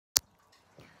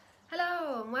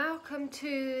Hello and welcome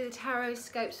to the Tarot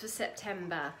Scopes for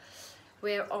September.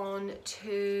 We're on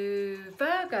to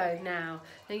Virgo now.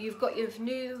 Now you've got your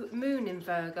new moon in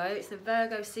Virgo. It's the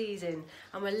Virgo season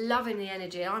and we're loving the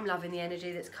energy. I'm loving the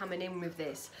energy that's coming in with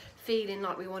this. Feeling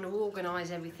like we want to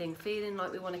organise everything, feeling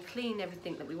like we want to clean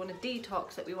everything, that we want to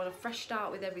detox, that we want a fresh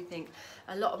start with everything.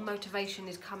 A lot of motivation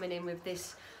is coming in with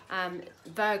this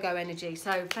Virgo energy.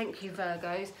 So thank you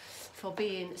Virgos for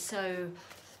being so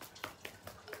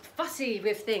fussy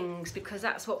with things, because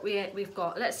that's what we've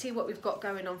got. Let's see what we've got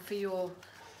going on for your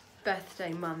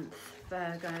birthday month,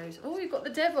 Virgos. Oh, you've got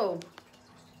the devil.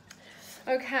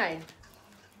 Okay,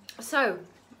 so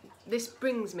this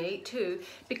brings me to,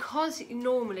 because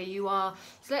normally you are,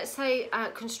 so let's say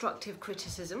constructive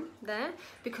criticism there,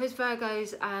 because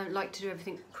Virgos like to do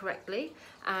everything correctly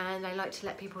and they like to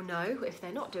let people know if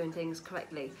they're not doing things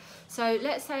correctly. So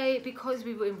let's say because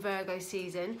we were in Virgo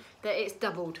season that it's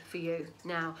doubled for you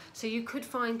now. So you could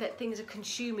find that things are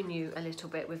consuming you a little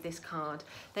bit with this card.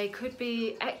 They could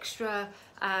be extra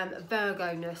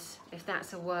Virgo-ness, if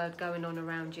that's a word, going on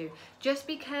around you. Just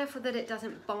be careful that it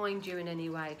doesn't bind you in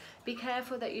any way. Be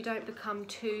careful that you don't become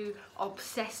too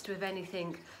obsessed with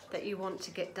anything that you want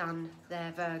to get done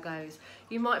there, Virgos.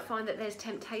 You might find that there's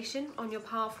temptation on your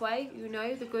pathway, you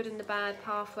know, the good and the bad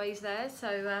pathways there,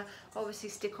 so obviously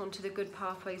stick on to the good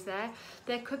pathways there.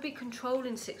 There could be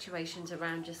controlling situations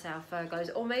around yourself, Virgos,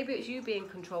 or maybe it's you being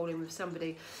controlling with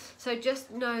somebody. So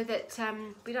just know that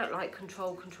we don't like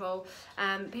control.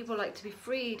 People like to be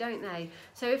free, don't they?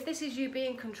 So if this is you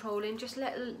being controlling, just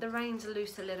let the reins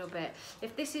loose a little bit.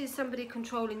 If this is somebody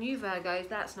controlling you, Virgos,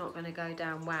 that's not going to go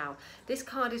down well. This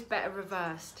card is better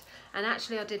reversed, and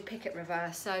actually I did pick it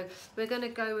reversed, so we're going to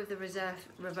go with the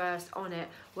reverse on it,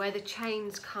 where the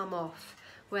chains come off,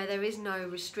 where there is no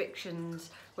restrictions,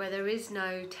 where there is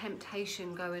no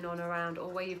temptation going on around, or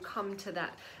where you've come to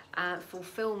that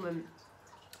fulfillment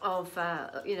of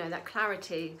you know, that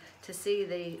clarity to see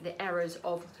the errors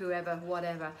of whoever,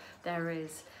 whatever there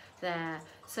is there.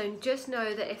 So just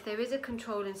know that if there is a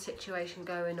controlling situation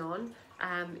going on,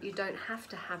 you don't have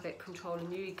to have it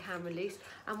controlling you, you can release.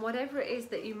 And whatever it is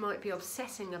that you might be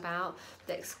obsessing about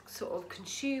that's sort of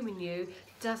consuming you,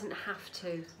 doesn't have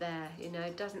to there, you know,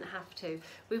 it doesn't have to.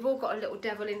 We've all got a little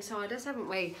devil inside us, haven't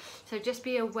we? So just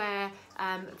be aware,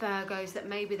 Virgos, that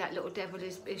maybe that little devil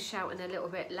is shouting a little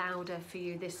bit louder for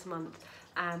you this month,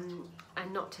 and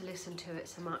not to listen to it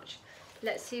so much.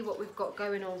 Let's see what we've got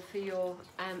going on for your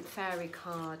fairy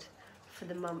card for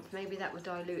the month. Maybe that would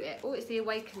dilute it. Oh, it's the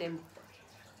Awakening.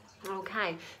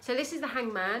 Okay, so this is the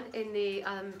Hangman in the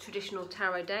traditional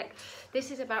tarot deck. This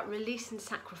is about release and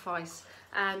sacrifice,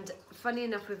 and funny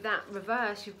enough with that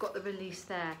reverse you've got the release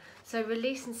there. So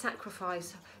release and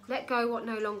sacrifice, let go what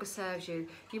no longer serves you.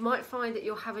 You might find that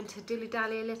you're having to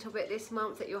dilly-dally a little bit this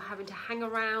month, that you're having to hang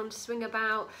around, swing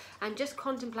about and just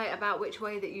contemplate about which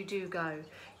way that you do go.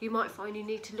 You might find you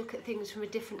need to look at things from a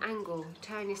different angle,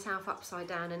 turn yourself upside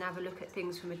down and have a look at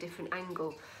things from a different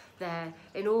angle there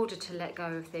in order to let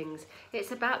go of things.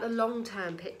 It's about the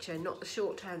long-term picture, not the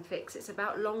short-term fix. It's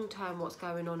about long-term what's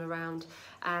going on around,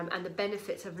 and the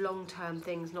benefits of long-term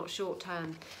things, not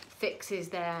short-term fixes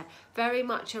there. Very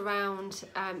much around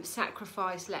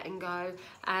sacrifice, letting go,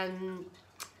 and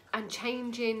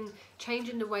changing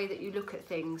the way that you look at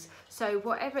things. So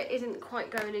whatever isn't quite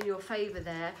going in your favour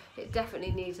there, it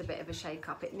definitely needs a bit of a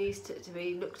shake-up. It needs to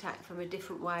be looked at from a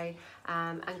different way,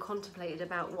 and contemplated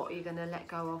about what you're going to let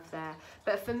go of there.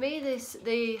 But for me,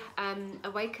 the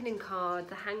Awakening card,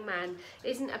 the Hangman,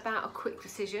 isn't about a quick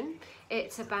decision.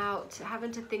 It's about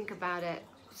having to think about it,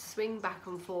 swing back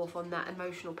and forth on that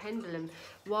emotional pendulum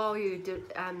while you do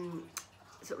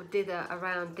sort of dither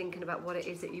around thinking about what it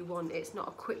is that you want. It's not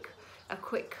a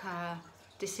quick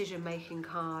decision-making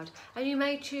card, and you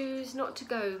may choose not to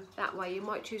go that way. You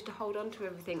might choose to hold on to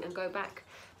everything and go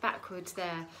backwards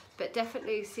there, but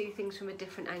definitely see things from a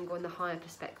different angle and the higher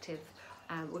perspective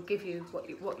will give you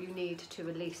what you need to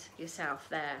release yourself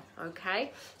there.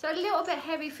 Okay, so a little bit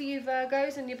heavy for you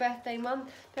Virgos in your birthday month,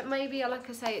 but maybe, like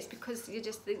I say, it's because you're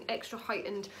just extra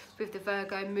heightened with the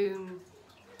Virgo moon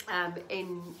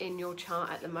in your chart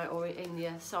at the moment, or in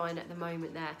your sign at the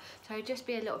moment there. So just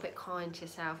be a little bit kind to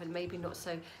yourself and maybe not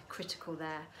so critical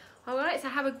there. Alright, so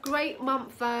have a great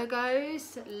month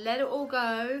Virgos. Let it all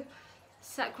go.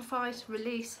 Sacrifice,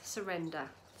 release, surrender.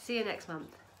 See you next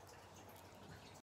month.